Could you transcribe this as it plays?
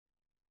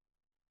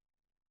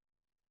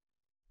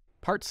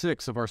Part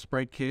 6 of our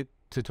SpriteKit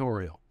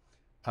tutorial.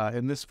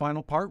 In this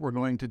final part, we're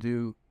going to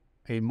do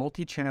a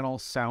multi-channel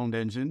sound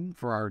engine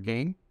for our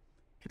game.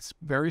 It's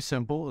very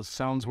simple. It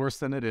sounds worse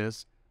than it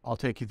is. I'll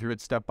take you through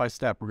it step by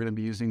step. We're going to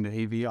be using the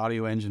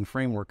AVAudioEngine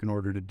framework in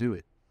order to do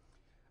it.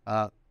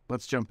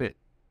 Let's jump in.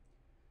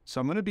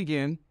 So I'm going to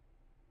begin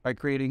by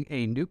creating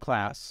a new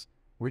class.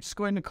 We're just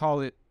going to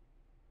call it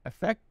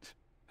Effect.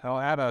 I'll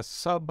add a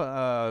sub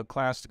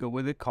class to go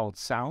with it called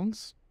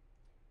Sounds.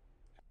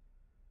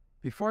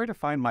 Before I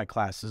define my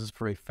classes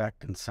for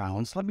effect and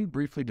sounds, let me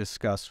briefly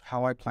discuss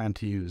how I plan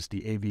to use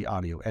the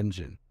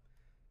AVAudioEngine.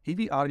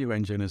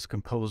 AVAudioEngine is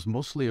composed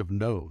mostly of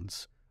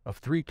nodes of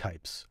three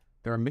types.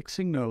 There are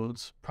mixing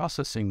nodes,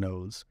 processing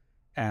nodes,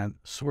 and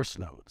source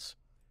nodes.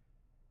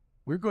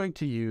 We're going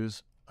to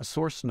use a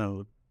source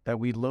node that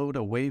we load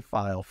a WAV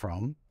file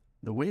from.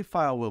 The WAV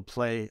file will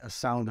play a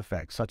sound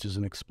effect, such as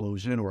an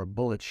explosion or a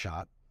bullet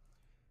shot,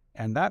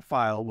 and that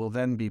file will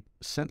then be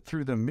sent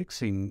through the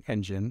mixing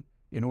engine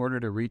in order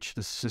to reach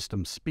the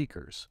system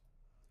speakers.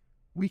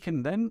 We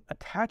can then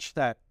attach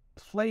that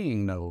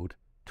playing node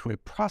to a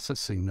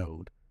processing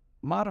node,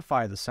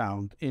 modify the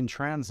sound in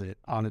transit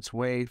on its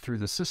way through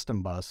the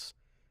system bus,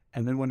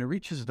 and then when it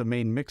reaches the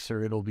main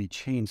mixer, it'll be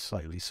changed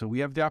slightly. So we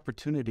have the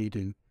opportunity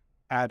to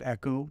add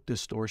echo,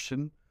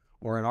 distortion,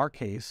 or in our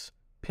case,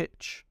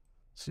 pitch.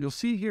 So you'll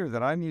see here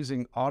that I'm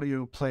using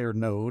audio player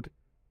node,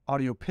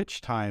 audio pitch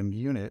time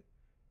unit,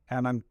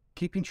 and I'm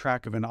keeping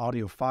track of an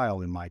audio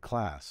file in my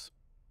class.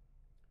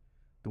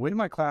 The way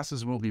my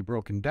classes will be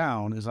broken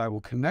down is I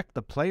will connect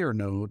the player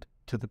node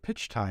to the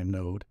pitch time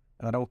node,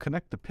 and I will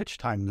connect the pitch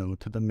time node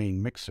to the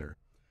main mixer.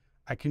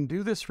 I can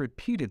do this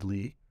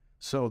repeatedly,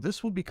 so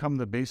this will become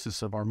the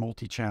basis of our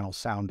multi-channel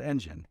sound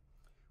engine.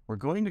 We're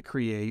going to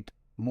create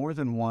more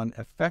than one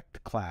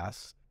effect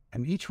class,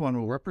 and each one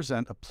will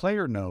represent a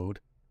player node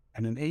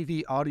and an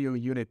AV audio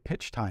unit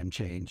pitch time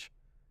change,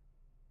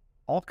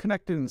 all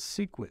connected in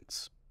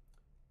sequence.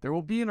 There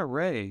will be an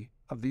array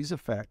of these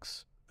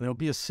effects. There'll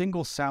be a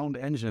single sound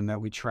engine that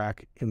we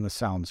track in the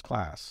sounds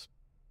class.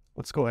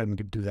 Let's go ahead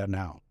and do that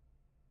now.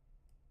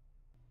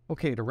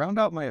 Okay, to round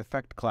out my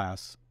effect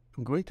class,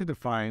 I'm going to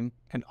define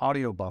an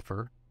audio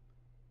buffer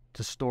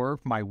to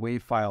store my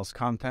WAV file's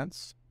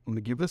contents. I'm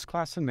going to give this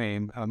class a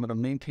name, and I'm going to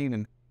maintain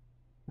a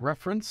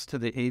reference to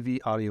the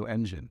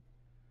AVAudioEngine.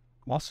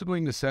 I'm also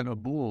going to set a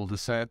bool to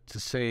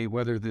say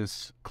whether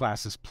this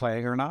class is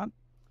playing or not,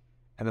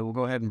 and then we'll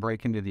go ahead and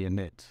break into the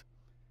init.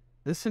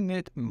 This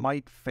init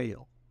might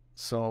fail.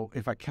 So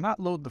if I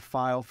cannot load the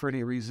file for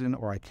any reason,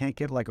 or I can't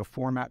get like a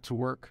format to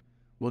work,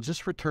 we'll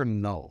just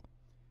return null.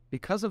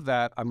 Because of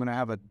that, I'm going to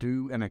have a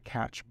do and a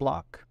catch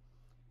block.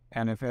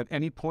 And if at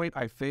any point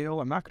I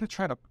fail, I'm not going to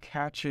try to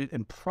catch it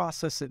and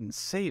process it and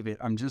save it.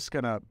 I'm just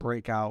going to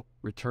break out,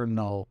 return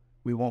null.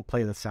 We won't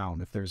play the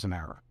sound if there's an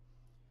error.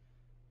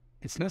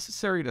 It's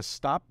necessary to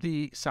stop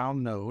the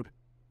sound node.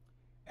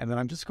 And then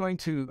I'm just going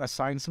to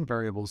assign some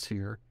variables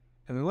here.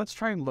 And then let's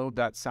try and load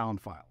that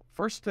sound file.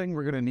 First thing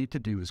we're going to need to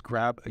do is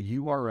grab a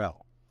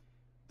URL.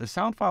 The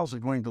sound files are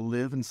going to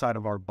live inside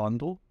of our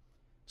bundle.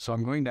 So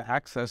I'm going to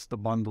access the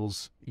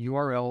bundle's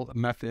URL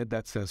method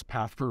that says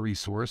path for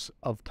resource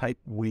of type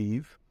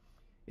WAV.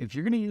 If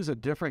you're going to use a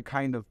different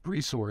kind of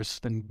resource,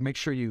 then make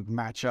sure you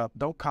match up.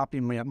 Don't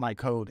copy my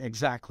code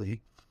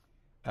exactly.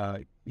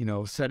 Set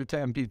it to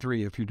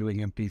MP3 if you're doing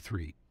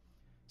MP3.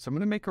 So I'm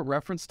going to make a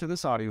reference to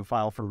this audio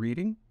file for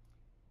reading.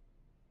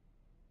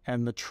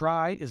 And the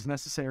try is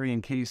necessary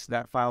in case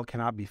that file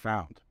cannot be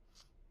found.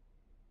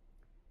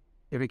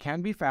 If it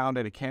can be found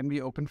and it can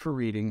be opened for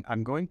reading,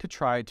 I'm going to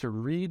try to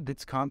read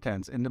its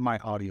contents into my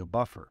audio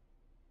buffer.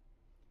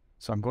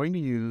 So I'm going to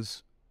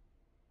use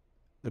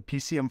the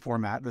PCM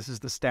format. This is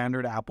the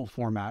standard Apple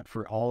format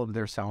for all of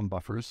their sound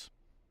buffers.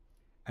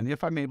 And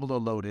if I'm able to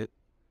load it,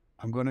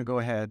 I'm going to go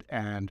ahead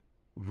and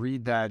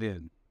read that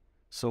in.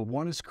 So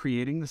one is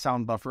creating the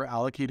sound buffer,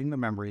 allocating the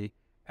memory,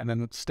 and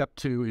then step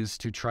 2 is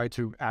to try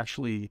to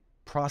actually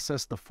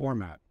process the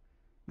format.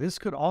 This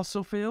could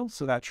also fail,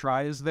 so that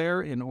try is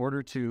there in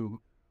order to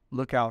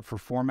look out for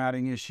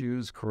formatting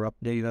issues,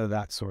 corrupt data,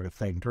 that sort of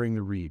thing during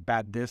the read,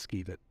 bad disk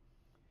even.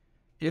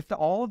 If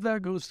all of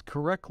that goes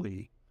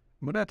correctly,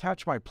 I'm going to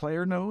attach my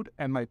player node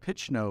and my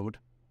pitch node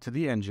to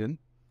the engine,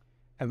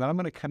 and then I'm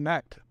going to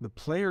connect the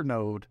player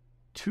node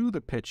to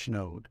the pitch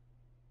node,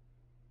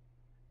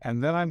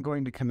 and then I'm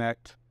going to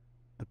connect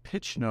the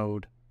pitch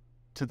node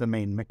to the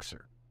main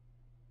mixer.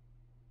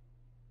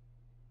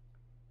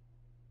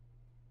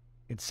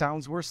 It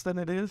sounds worse than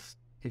it is.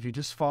 If you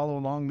just follow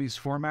along these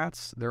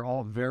formats, they're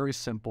all very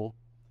simple.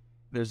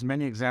 There's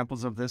many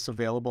examples of this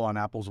available on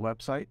Apple's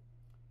website.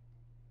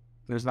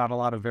 There's not a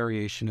lot of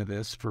variation of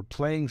this. For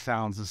playing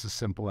sounds, this is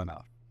simple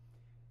enough.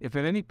 If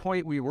at any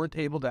point we weren't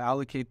able to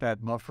allocate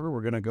that buffer,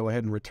 we're going to go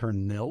ahead and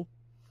return nil.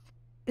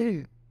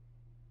 And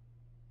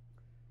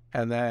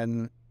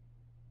then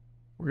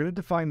we're going to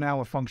define now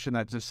a function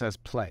that just says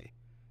play.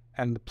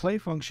 And the play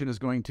function is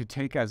going to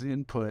take as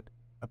input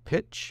a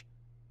pitch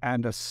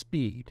and a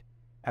speed.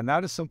 And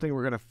that is something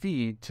we're going to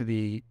feed to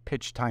the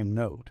pitch time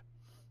node.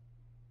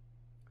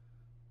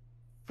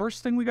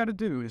 first thing we got to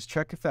do is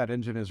check if that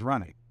engine is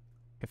running.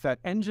 If that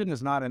engine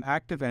is not an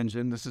active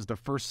engine, this is the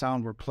first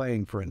sound we're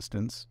playing, for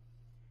instance,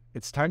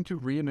 it's time to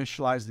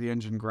reinitialize the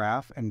engine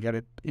graph and get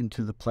it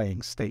into the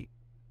playing state.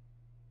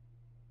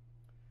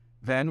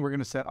 Then we're going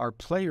to set our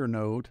player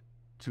node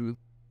to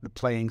the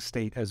playing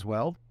state as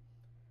well.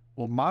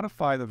 We'll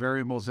modify the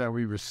variables that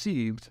we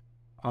received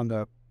on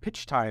the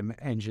pitch time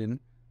engine,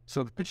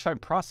 so the pitch time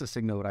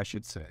processing node, I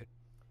should say.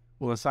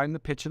 We'll assign the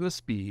pitch and the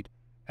speed,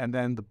 and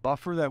then the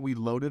buffer that we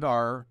loaded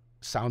our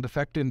sound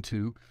effect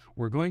into,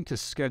 we're going to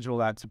schedule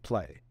that to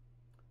play.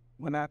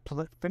 When that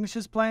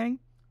finishes playing,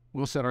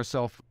 we'll set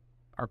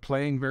our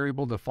playing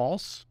variable to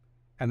false,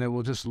 and then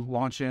we'll just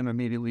launch in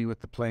immediately with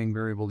the playing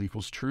variable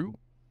equals true.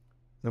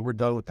 Then we're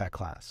done with that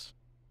class.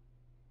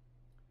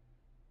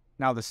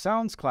 Now the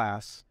sounds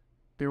class,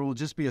 there will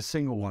just be a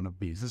single one of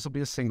these. This will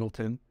be a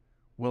singleton.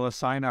 We'll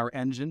assign our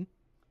engine,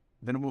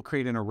 then we'll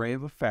create an array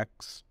of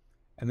effects,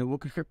 and then we'll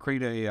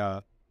create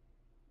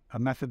a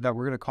method that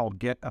we're going to call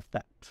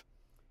getEffect.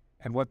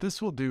 And what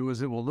this will do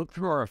is it will look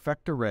through our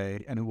effect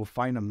array and it will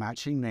find a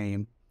matching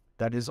name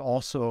that is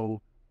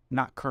also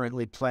not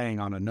currently playing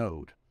on a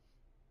node.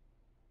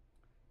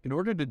 In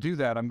order to do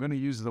that, I'm going to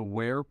use the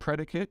where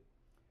predicate,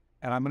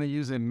 and I'm going to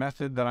use a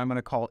method that I'm going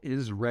to call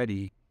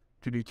isReady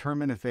to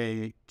determine if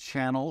a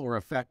channel or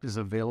effect is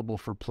available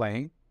for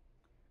playing.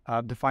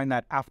 Define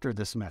that after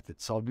this method.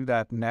 So I'll do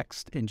that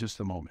next in just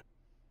a moment.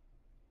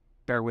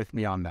 Bear with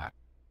me on that.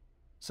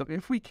 So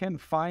if we can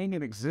find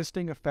an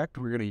existing effect,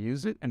 we're going to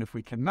use it. And if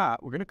we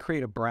cannot, we're going to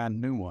create a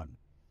brand new one.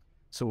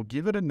 So we'll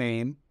give it a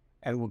name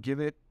and we'll give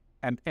it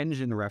an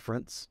engine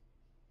reference,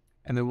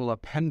 and then we'll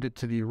append it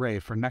to the array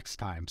for next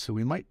time. So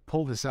we might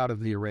pull this out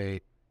of the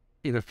array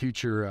in a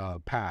future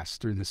pass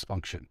through this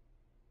function.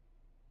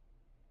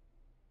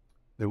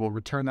 Then we'll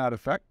return that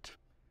effect.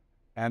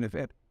 And if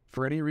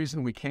for any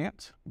reason we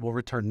can't, we'll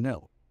return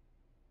nil.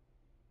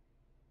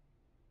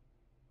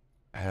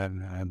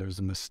 And there's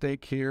a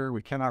mistake here.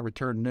 We cannot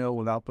return nil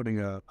without putting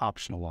an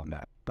optional on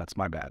that. That's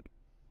my bad.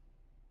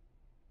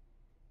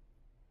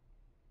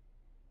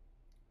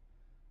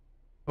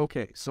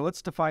 Okay, so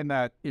let's define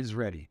that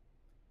isReady.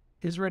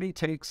 isReady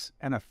takes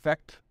an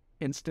effect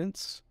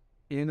instance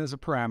in as a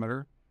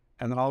parameter,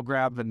 and then I'll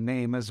grab the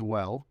name as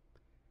well,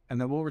 and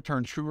then we'll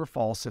return true or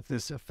false if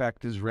this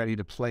effect is ready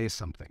to play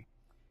something.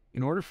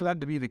 In order for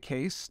that to be the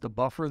case, the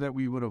buffer that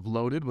we would have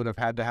loaded would have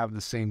had to have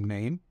the same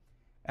name,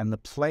 and the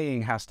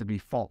playing has to be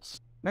false.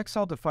 Next,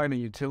 I'll define a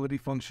utility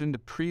function to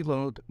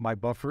preload my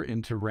buffer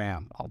into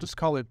RAM. I'll just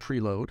call it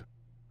preload.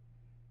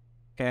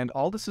 And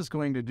all this is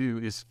going to do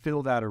is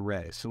fill that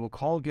array. So we'll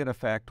call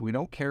getEffect. We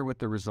don't care what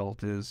the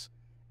result is.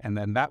 And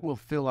then that will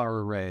fill our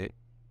array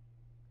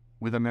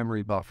with a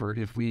memory buffer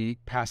if we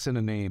pass in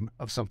a name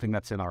of something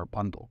that's in our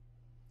bundle.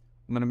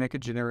 I'm going to make a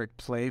generic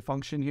play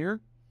function here.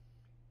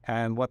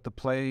 And what the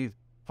play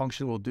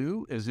function will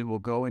do is it will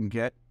go and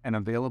get an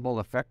available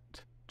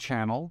effect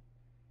channel,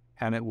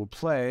 and it will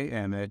play.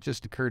 And it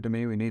just occurred to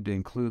me we need to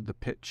include the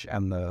pitch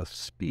and the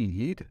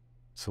speed.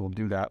 So we'll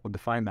do that. We'll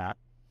define that.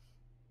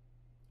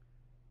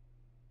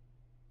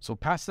 So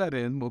pass that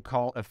in. We'll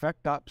call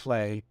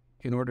effect.play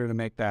in order to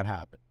make that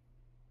happen.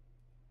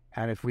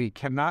 And if we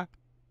cannot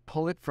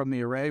pull it from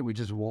the array, we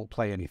just won't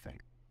play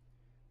anything.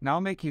 Now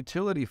make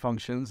utility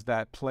functions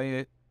that play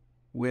it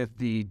with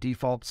the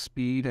default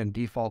speed and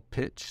default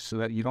pitch so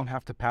that you don't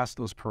have to pass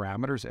those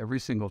parameters every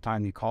single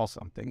time you call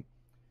something.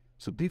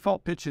 So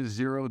default pitch is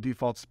 0,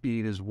 default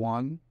speed is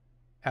 1,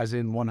 as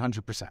in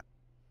 100%.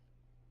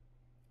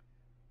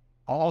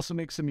 I'll also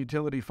make some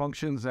utility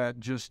functions that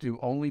just do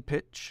only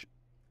pitch.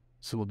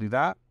 So we'll do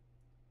that.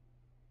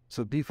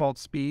 So default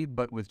speed,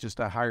 but with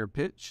just a higher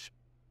pitch.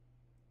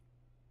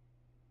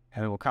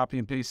 And we'll copy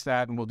and paste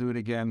that, and we'll do it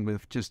again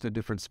with just a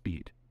different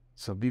speed.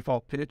 So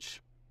default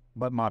pitch,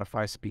 but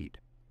modify speed.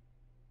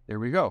 There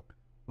we go.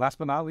 Last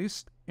but not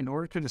least, in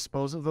order to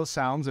dispose of those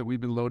sounds that we've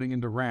been loading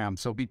into RAM,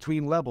 so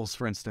between levels,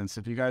 for instance,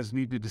 if you guys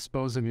need to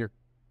dispose of your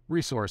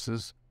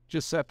resources,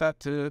 just set that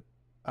to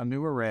a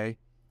new array,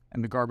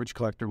 and the garbage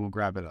collector will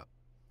grab it up.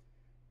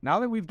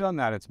 Now that we've done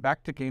that, it's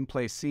back to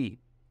gameplay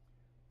C.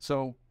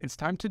 So it's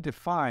time to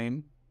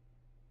define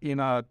in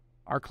our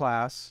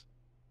class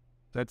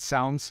that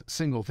sounds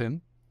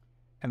singleton,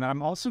 and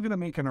I'm also going to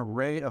make an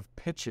array of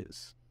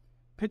pitches.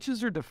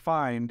 Pitches are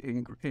defined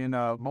in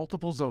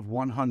multiples of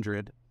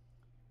 100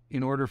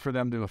 in order for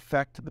them to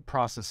affect the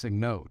processing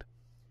node.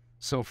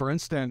 So for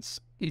instance,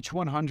 each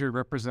 100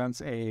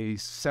 represents a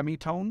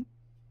semitone,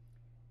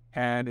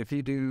 and if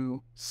you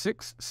do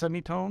 6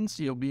 semitones,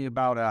 you'll be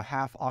about a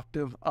half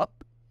octave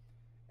up.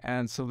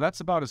 And so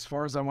that's about as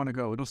far as I want to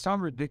go. It'll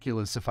sound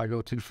ridiculous if I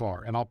go too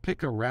far, and I'll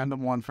pick a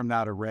random one from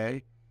that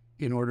array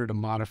in order to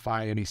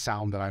modify any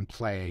sound that I'm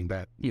playing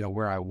that,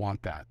 where I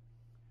want that.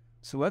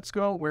 So let's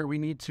go where we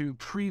need to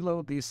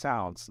preload these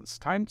sounds. It's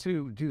time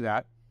to do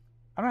that.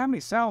 I don't have any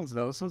sounds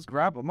though, so let's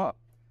grab them up.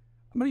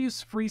 I'm going to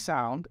use free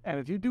sound, and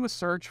if you do a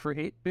search for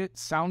 8-bit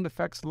sound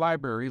effects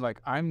library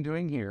like I'm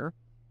doing here,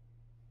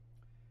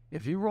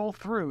 if you roll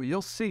through,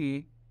 you'll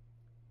see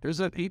There's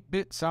an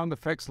 8-bit sound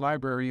effects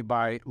library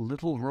by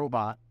Little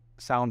Robot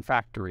Sound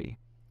Factory.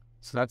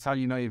 So that's how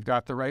you know you've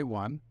got the right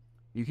one.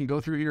 You can go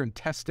through here and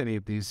test any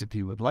of these if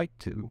you would like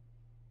to.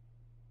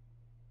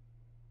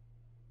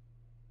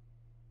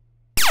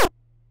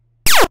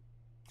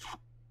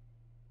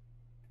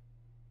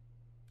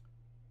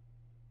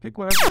 Pick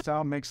whatever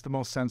sound makes the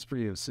most sense for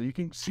you, so you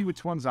can see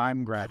which ones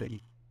I'm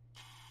grabbing.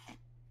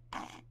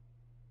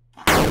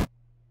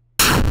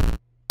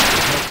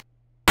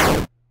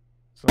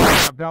 So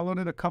I've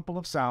downloaded a couple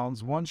of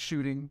sounds, one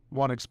shooting,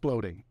 one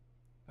exploding.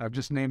 I've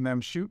just named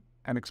them Shoot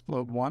and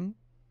Explode 1.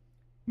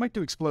 Might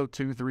do Explode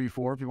 2, 3,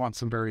 4 if you want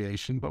some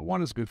variation, but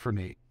 1 is good for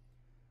me.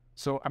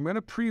 So I'm going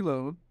to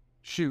preload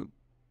Shoot,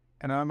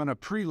 and I'm going to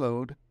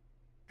preload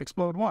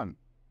Explode 1.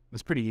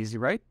 That's pretty easy,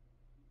 right?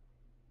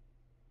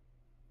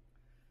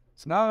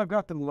 So now that I've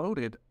got them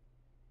loaded,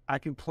 I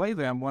can play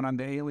them when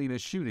the alien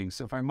is shooting.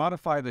 So if I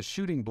modify the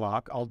shooting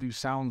block, I'll do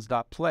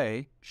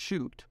sounds.play,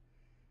 shoot,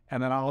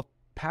 and then I'll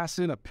pass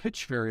in a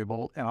pitch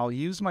variable, and I'll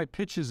use my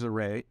pitches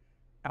array,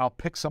 and I'll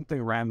pick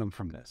something random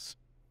from this.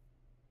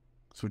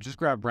 So just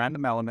grab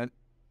random element.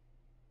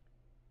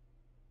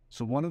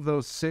 So one of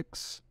those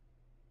 6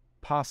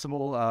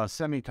 possible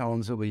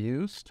semitones that we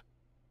used.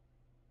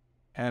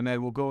 And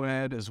then we'll go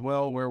ahead as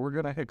well where we're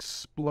going to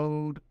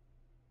explode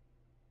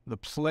the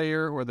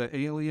player or the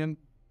alien.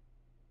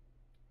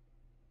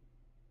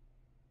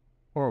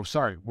 Or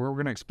sorry, we're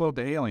going to explode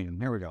the alien.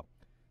 There we go.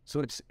 So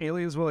it's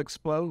aliens will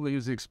explode. We'll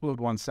use the explode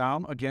 1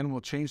 sound. Again,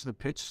 we'll change the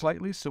pitch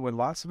slightly. So when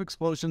lots of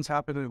explosions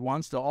happen at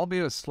once, they'll all be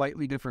at a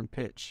slightly different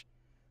pitch.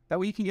 That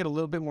way you can get a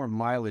little bit more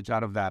mileage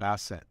out of that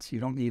asset. You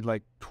don't need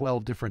like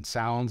 12 different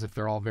sounds if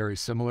they're all very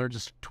similar.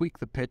 Just tweak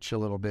the pitch a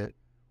little bit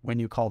when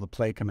you call the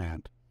play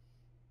command.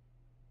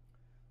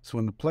 So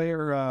when the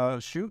player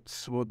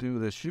shoots, we'll do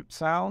the shoot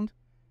sound.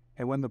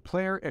 And when the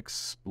player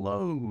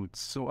explodes,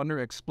 so under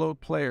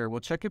explode player, we'll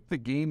check if the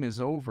game is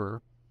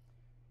over.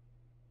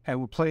 And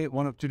we'll play it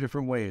one of 2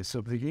 different ways. So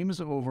if the game is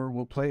over,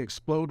 we'll play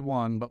explode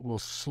 1, but we'll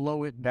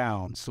slow it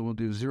down. So we'll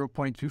do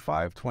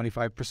 0.25,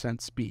 25%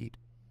 speed.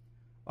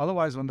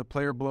 Otherwise, when the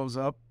player blows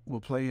up, we'll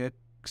play it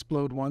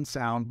explode 1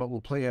 sound, but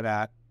we'll play it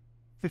at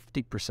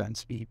 50%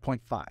 speed,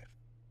 0.5.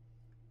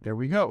 There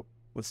we go.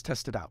 Let's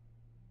test it out.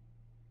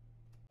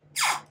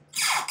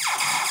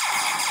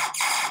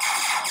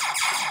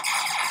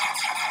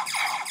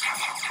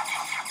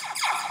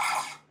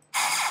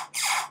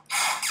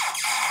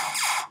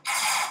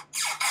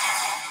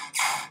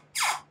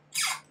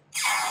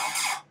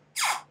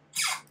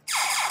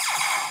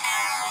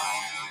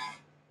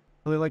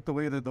 Really like the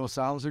way that those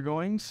sounds are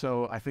going,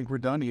 so I think we're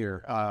done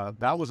here.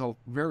 That was a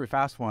very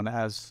fast one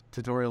as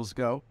tutorials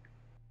go.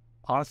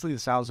 Honestly, the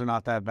sounds are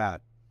not that bad.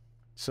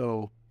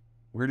 So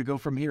where to go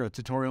from here? A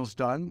tutorial's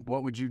done.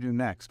 What would you do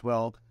next?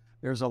 Well,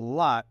 there's a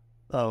lot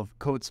of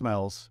code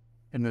smells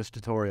in this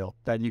tutorial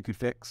that you could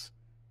fix.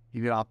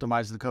 You could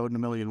optimize the code in a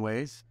million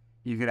ways.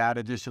 You could add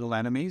additional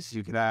enemies.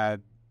 You could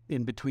add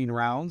in between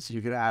rounds.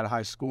 You could add a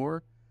high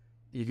score.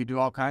 You could do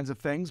all kinds of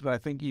things, but I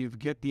think you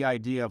get the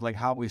idea of like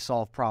how we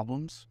solve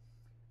problems.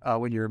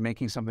 When you're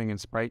making something in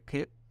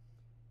SpriteKit,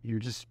 you're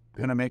just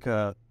going to make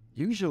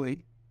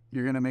usually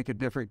you're going to make a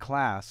different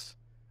class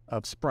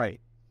of sprite.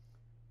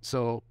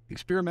 So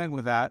experiment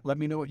with that. Let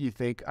me know what you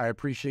think. I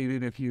appreciate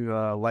it if you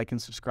like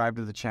and subscribe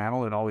to the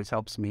channel. It always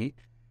helps me.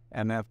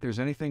 And if there's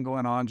anything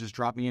going on, just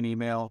drop me an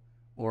email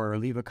or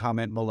leave a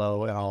comment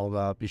below, and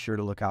I'll be sure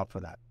to look out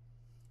for that.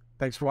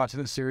 Thanks for watching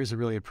this series. I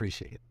really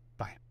appreciate it.